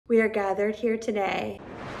We are gathered here today.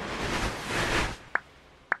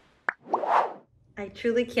 I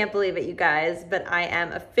truly can't believe it, you guys, but I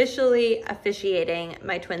am officially officiating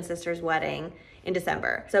my twin sister's wedding in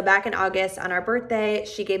December. So back in August on our birthday,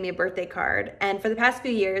 she gave me a birthday card. And for the past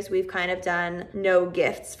few years, we've kind of done no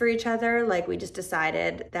gifts for each other. Like we just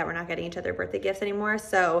decided that we're not getting each other birthday gifts anymore.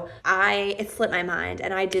 So it slipped my mind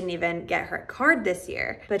and I didn't even get her a card this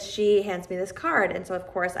year, but she hands me this card. And so of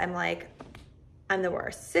course I'm like, I'm the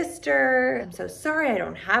worst sister. I'm so sorry. I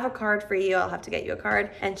don't have a card for you. I'll have to get you a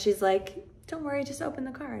card. And she's like, don't worry, just open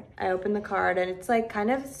the card. I open the card and it's like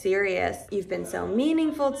kind of serious. You've been so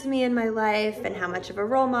meaningful to me in my life and how much of a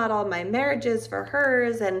role model my marriage is for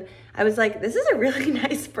hers. And I was like, this is a really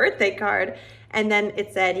nice birthday card. And then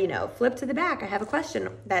it said, you know, flip to the back. I have a question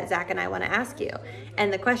that Zach and I want to ask you.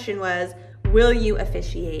 And the question was, will you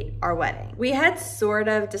officiate our wedding? We had sort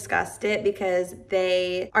of discussed it because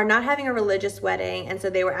they are not having a religious wedding. And so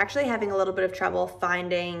they were actually having a little bit of trouble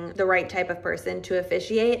finding the right type of person to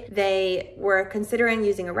officiate. They were considering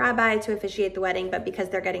using a rabbi to officiate the wedding, but because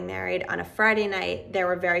they're getting married on a Friday night, there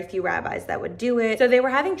were very few rabbis that would do it. So they were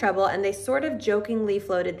having trouble and they sort of jokingly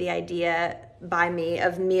floated the idea by me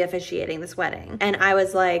of me officiating this wedding. And I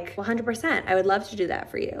was like, 100%, I would love to do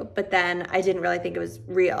that for you. But then I didn't really think it was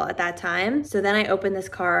real at that time. So then I opened this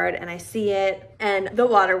card and I see it and the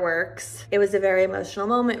waterworks. It was a very emotional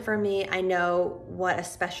moment for me. I know what a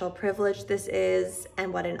special privilege this is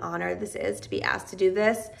and what an honor this is to be asked to do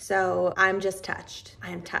this. So I'm just touched.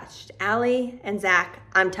 I am touched. Allie and Zach,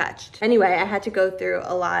 I'm touched. Anyway, I had to go through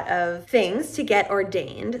a lot of things to get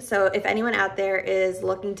ordained. So if anyone out there is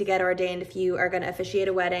looking to get ordained, if you are going to officiate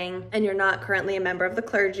a wedding and you're not currently a member of the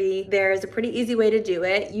clergy, there's a pretty easy way to do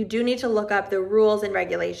it. You do need to look up the rules and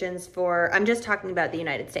regulations for, I'm just talking about the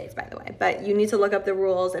United States, by the way, but you need to look up the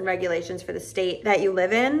rules and regulations for the state that you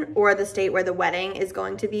live in or the state where the wedding is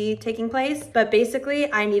going to be taking place. But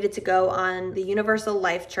basically, I needed to go on the Universal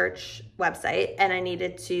Life Church website and I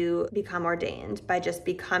needed to become ordained by just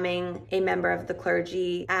becoming a member of the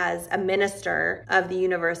clergy as a minister of the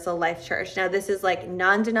Universal Life Church. Now, this is like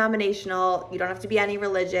non-denominational. You don't have to be any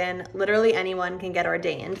religion. Literally anyone can get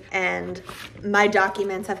ordained. And my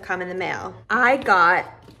documents have come in the mail. I got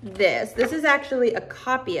this. This is actually a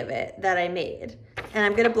copy of it that I made. And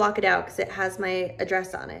I'm gonna block it out because it has my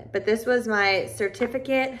address on it. But this was my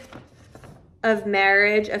certificate of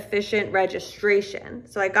marriage officiant registration.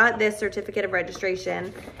 So I got this certificate of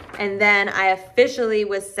registration and then I officially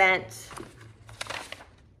was sent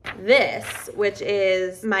this, which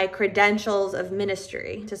is my credentials of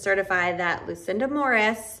ministry to certify that Lucinda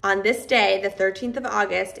Morris on this day, the 13th of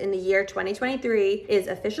August in the year 2023, is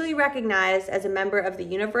officially recognized as a member of the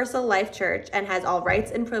Universal Life Church and has all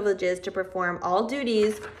rights and privileges to perform all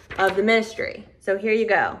duties of the ministry. So here you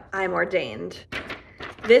go, I'm ordained.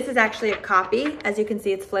 This is actually a copy. As you can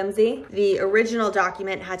see, it's flimsy. The original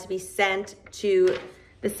document had to be sent to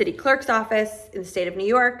the city clerk's office in the state of New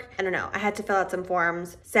York. I don't know, I had to fill out some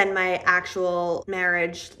forms, send my actual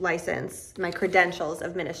marriage license, my credentials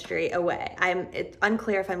of ministry away. It's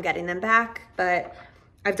unclear if I'm getting them back, but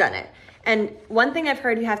I've done it. And one thing I've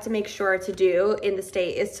heard you have to make sure to do in the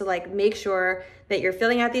state is to like make sure that you're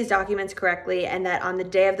filling out these documents correctly and that on the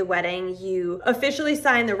day of the wedding, you officially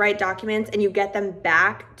sign the right documents and you get them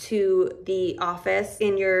back to the office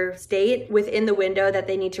in your state within the window that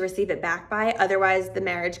they need to receive it back by. Otherwise, the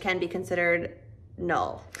marriage can be considered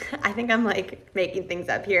null. I think I'm like making things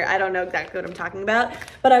up here. I don't know exactly what I'm talking about,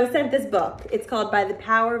 but I was sent this book. It's called By the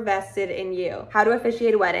Power Vested in You, How to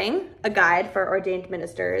Officiate a Wedding, a guide for ordained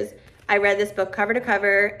ministers. I read this book cover to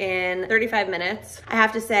cover in 35 minutes. I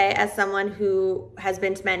have to say, as someone who has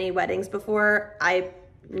been to many weddings before, I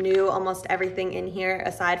knew almost everything in here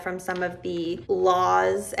aside from some of the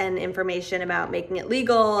laws and information about making it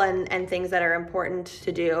legal and things that are important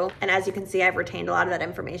to do. And as you can see, I've retained a lot of that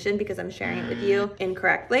information because I'm sharing it with you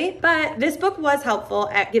incorrectly. But this book was helpful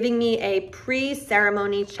at giving me a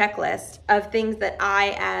pre-ceremony checklist of things that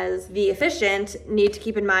I, as the officiant, need to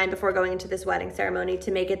keep in mind before going into this wedding ceremony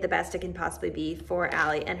to make it the best it can possibly be for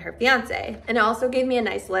Allie and her fiance. And it also gave me a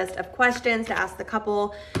nice list of questions to ask the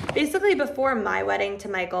couple. Basically, before my wedding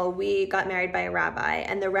to Michael, we got married by a rabbi,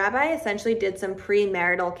 and the rabbi essentially did some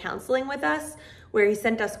premarital counseling with us where he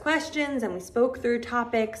sent us questions and we spoke through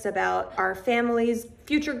topics about our family's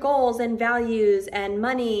future goals and values and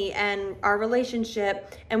money and our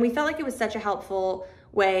relationship. And we felt like it was such a helpful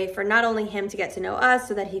way for not only him to get to know us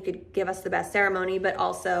so that he could give us the best ceremony, but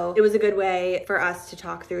also it was a good way for us to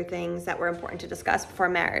talk through things that were important to discuss before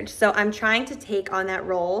marriage. So I'm trying to take on that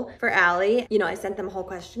role for Allie. You know, I sent them a whole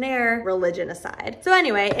questionnaire, religion aside. So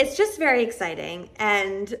anyway, it's just very exciting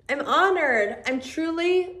and I'm honored. I'm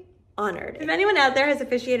truly honored. If anyone out there has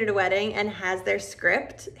officiated a wedding and has their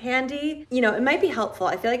script handy, you know, it might be helpful.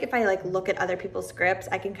 I feel like if I like look at other people's scripts,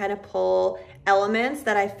 I can kind of pull elements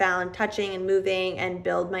that I found touching and moving and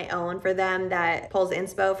build my own for them that pulls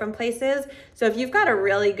inspo from places. So if you've got a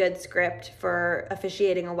really good script for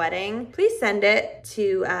officiating a wedding, please send it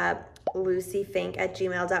to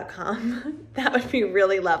luciefink@gmail.com. That would be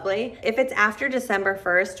really lovely. If it's after December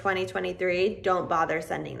 1st, 2023, don't bother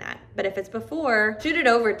sending that. But if it's before, shoot it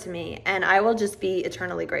over to me and I will just be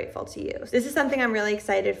eternally grateful to you. This is something I'm really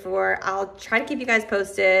excited for. I'll try to keep you guys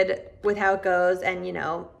posted with how it goes, and you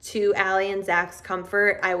know, to Allie and Zach's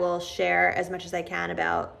comfort, I will share as much as I can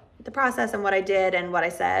about the process and what I did and what I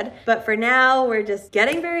said. But for now, we're just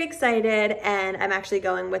getting very excited, and I'm actually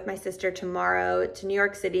going with my sister tomorrow to New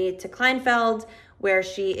York City to Kleinfeld, where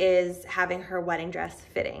she is having her wedding dress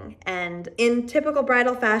fitting. And in typical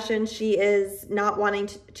bridal fashion, she is not wanting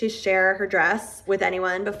to share her dress with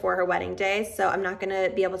anyone before her wedding day. So I'm not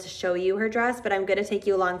gonna be able to show you her dress, but I'm gonna take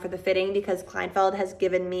you along for the fitting because Kleinfeld has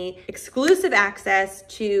given me exclusive access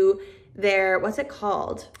to their, what's it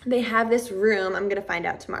called? They have this room, I'm gonna find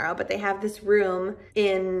out tomorrow, but they have this room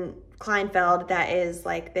in Kleinfeld that is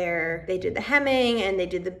like they did the hemming and they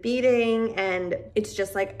did the beading, and it's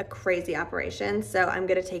just like a crazy operation. So I'm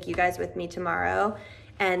gonna take you guys with me tomorrow,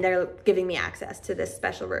 and they're giving me access to this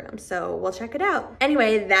special room. So we'll check it out.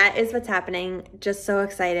 Anyway, that is what's happening. Just so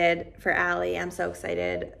excited for Allie. I'm so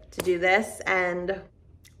excited to do this, and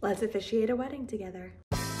let's officiate a wedding together.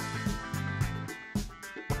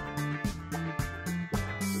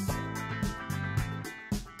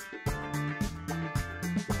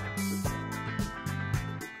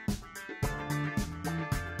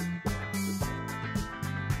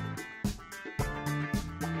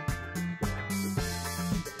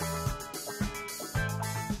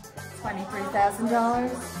 $23,000.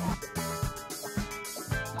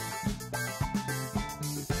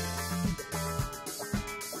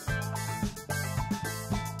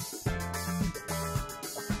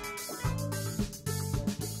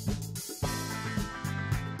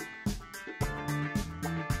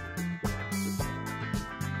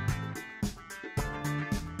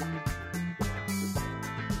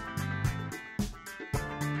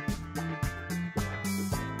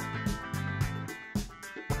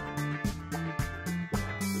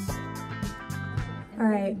 All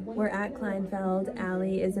right, we're at Kleinfeld.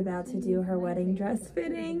 Allie is about to do her wedding dress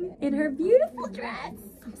fitting in her beautiful dress.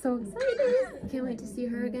 I'm so excited. Can't wait to see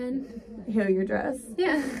her again. Hear your dress?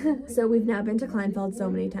 Yeah. So we've now been to Kleinfeld so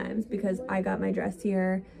many times because I got my dress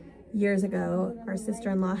here years ago. Our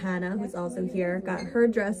sister-in-law, Hannah, who's also here, got her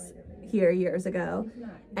dress here years ago.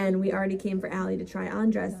 And we already came for Allie to try on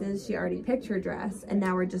dresses. She already picked her dress, and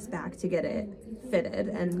now we're just back to get it fitted.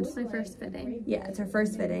 And It's my first fitting. yeah, it's our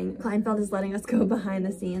first fitting. Kleinfeld is letting us go behind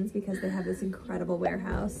the scenes because they have this incredible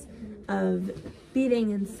warehouse of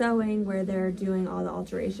beading and sewing where they're doing all the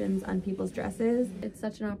alterations on people's dresses. It's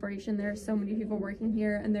such an operation. There are so many people working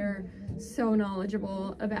here and they're so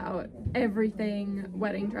knowledgeable about everything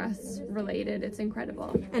wedding dress related. It's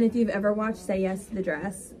incredible. And if you've ever watched Say Yes to the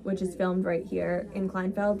Dress, which is filmed right here in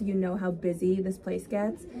Kleinfeld, you know how busy this place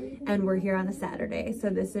gets. And we're here on a Saturday, so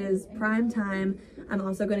this is prime time. I'm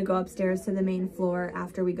also going to go upstairs to the main floor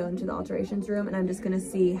after we go into the alterations room, and I'm just going to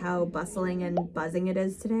see how bustling and buzzing it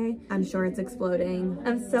is today. I'm sure it's exploding.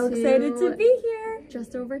 I'm so excited to be here.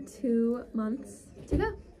 Just over 2 months to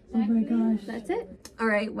go. Oh my gosh. That's it. All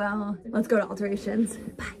right, well, let's go to alterations.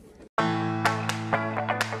 Bye.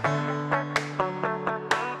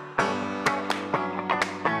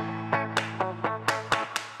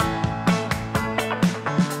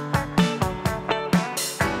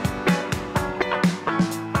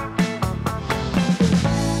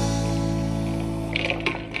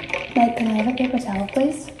 Meg, can I have a paper towel,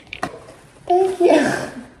 please? Thank you.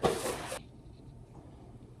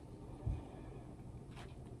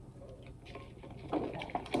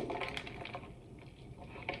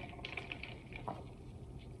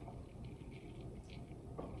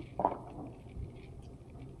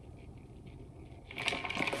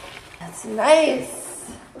 That's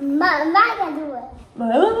nice. Mom, I can do it.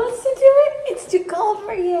 Mama wants to do it? It's too cold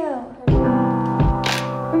for you.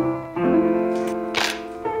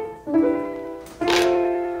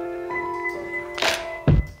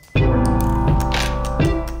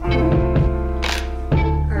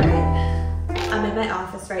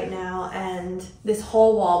 Right now, and this whole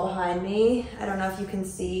wall behind me. I don't know if you can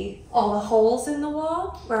see all the holes in the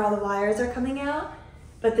wall where all the wires are coming out,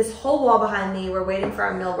 but this whole wall behind me, we're waiting for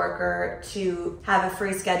our mill worker to have a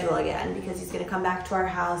free schedule again because he's gonna come back to our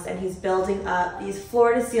house and he's building up these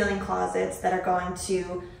floor to ceiling closets that are going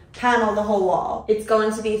to panel the whole wall. It's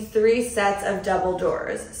going to be 3 sets of double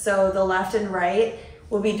doors. So the left and right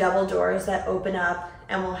will be double doors that open up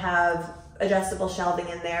and we'll have adjustable shelving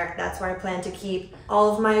in there. That's where I plan to keep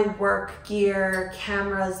all of my work gear,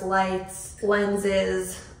 cameras, lights,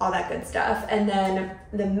 lenses, all that good stuff. And then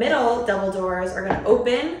the middle double doors are gonna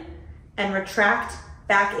open and retract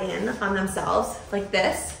back in on themselves like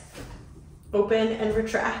this. Open and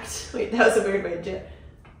retract. Wait, that was a weird way to do it.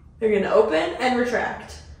 They're gonna open and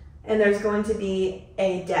retract. And there's going to be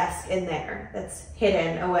a desk in there that's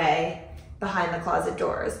hidden away behind the closet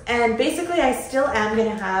doors. And basically I still am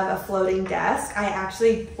gonna have a floating desk. I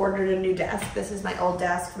actually ordered a new desk. This is my old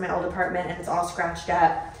desk from my old apartment and it's all scratched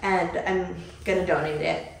up and I'm gonna donate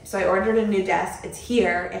it. So I ordered a new desk. It's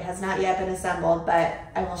here. It has not yet been assembled, but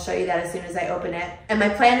I will show you that as soon as I open it. And my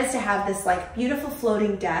plan is to have this like beautiful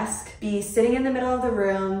floating desk be sitting in the middle of the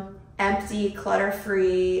room, empty,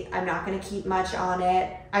 clutter-free. I'm not gonna keep much on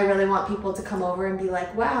it. I really want people to come over and be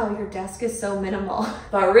like, wow, your desk is so minimal.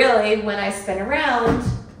 But really, when I spin around,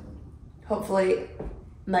 hopefully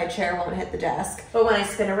my chair won't hit the desk, but when I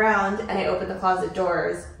spin around and I open the closet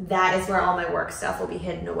doors, that is where all my work stuff will be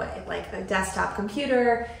hidden away. Like a desktop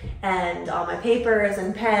computer and all my papers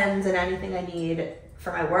and pens and anything I need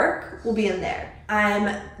for my work will be in there.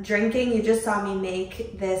 I'm drinking, you just saw me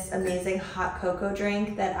make this amazing hot cocoa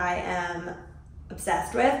drink that I am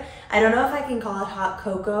obsessed with. I don't know if I can call it hot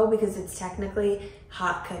cocoa because it's technically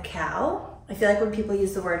hot cacao. I feel like when people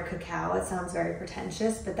use the word cacao, it sounds very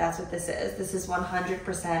pretentious, but that's what this is. This is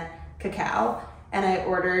 100% cacao. And I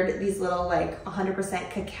ordered these little like 100%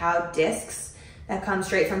 cacao discs that come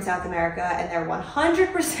straight from South America and they're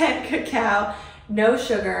 100% cacao. No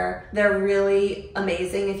sugar. They're really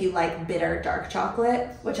amazing if you like bitter dark chocolate,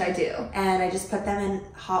 which I do. And I just put them in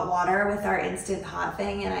hot water with our instant hot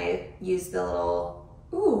thing and I use the little,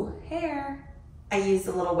 ooh, hair. I use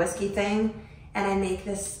the little whiskey thing and I make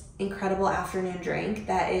this incredible afternoon drink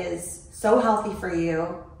that is so healthy for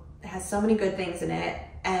you. It has so many good things in it.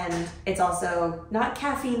 And it's also not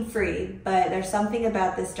caffeine free, but there's something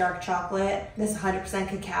about this dark chocolate. This 100%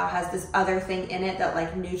 cacao has this other thing in it that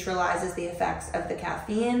like neutralizes the effects of the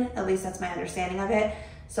caffeine. At least that's my understanding of it.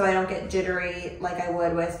 So I don't get jittery like I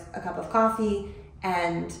would with a cup of coffee.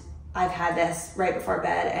 And I've had this right before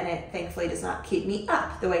bed and it thankfully does not keep me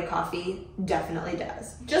up the way coffee definitely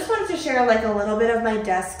does. Just wanted to share like a little bit of my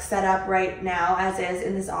desk setup right now as is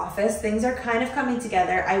in this office. Things are kind of coming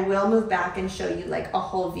together. I will move back and show you like a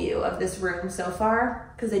whole view of this room so far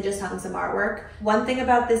because I just hung some artwork. One thing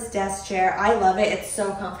about this desk chair, I love it. It's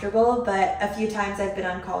so comfortable, but a few times I've been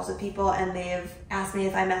on calls with people and they've asked me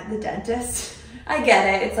if I'm at the dentist. I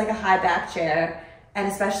get it. It's like a high back chair. And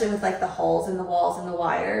especially with like the holes in the walls and the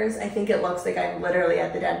wires, I think it looks like I'm literally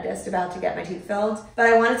at the dentist about to get my teeth filled. But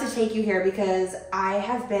I wanted to take you here because I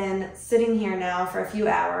have been sitting here now for a few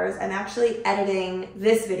hours. I'm actually editing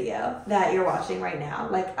this video that you're watching right now,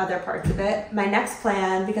 like other parts of it. My next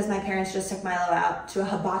plan, because my parents just took Milo out to a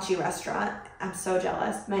hibachi restaurant, I'm so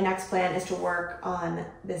jealous. My next plan is to work on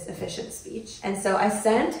this officiant speech. And so I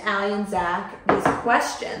sent Allie and Zach these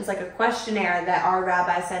questions, like a questionnaire that our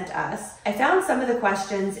rabbi sent us. I found some of the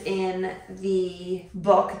questions in the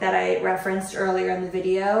book that I referenced earlier in the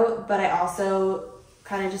video, but I also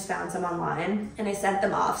kind of just found some online and I sent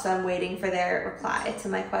them off. So I'm waiting for their reply to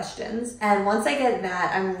my questions. And once I get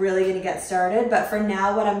that, I'm really gonna get started. But for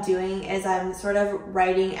now, what I'm doing is I'm sort of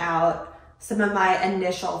writing out some of my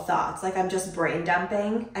initial thoughts, like I'm just brain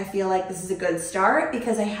dumping. I feel like this is a good start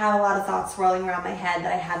because I have a lot of thoughts swirling around my head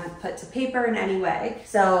that I haven't put to paper in any way.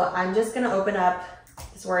 So I'm just gonna open up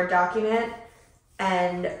this Word document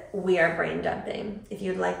and we are brain dumping. If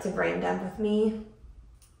you'd like to brain dump with me,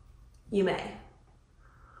 you may.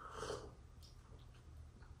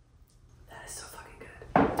 That is so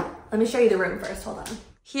fucking good. Let me show you the room first, hold on.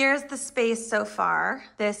 Here's the space so far.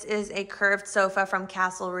 This is a curved sofa from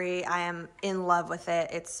Castlery. I am in love with it.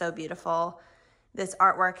 It's so beautiful. This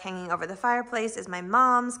artwork hanging over the fireplace is my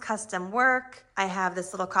mom's custom work. I have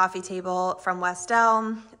this little coffee table from West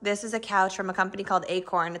Elm. This is a couch from a company called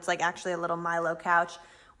Acorn. It's like actually a little Milo couch.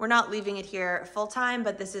 We're not leaving it here full time,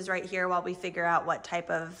 but this is right here while we figure out what type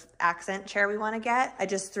of accent chair we want to get. I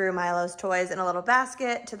just threw Milo's toys in a little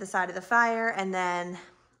basket to the side of the fire, and then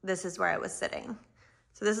this is where I was sitting.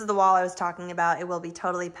 So this is the wall I was talking about. It will be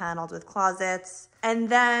totally paneled with closets. And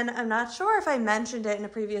then I'm not sure if I mentioned it in a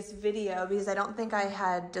previous video because I don't think I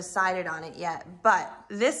had decided on it yet, but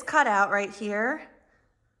this cutout right here,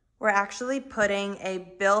 we're actually putting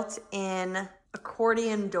a built-in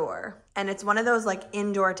accordion door. And it's one of those like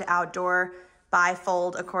indoor to outdoor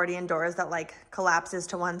bifold accordion doors that like collapses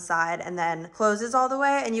to one side and then closes all the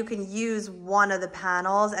way. And you can use one of the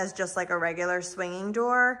panels as just like a regular swinging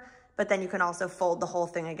door, but then you can also fold the whole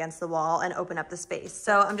thing against the wall and open up the space.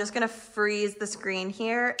 So I'm just gonna freeze the screen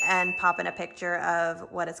here and pop in a picture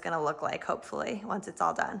of what it's gonna look like, hopefully, once it's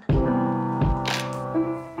all done.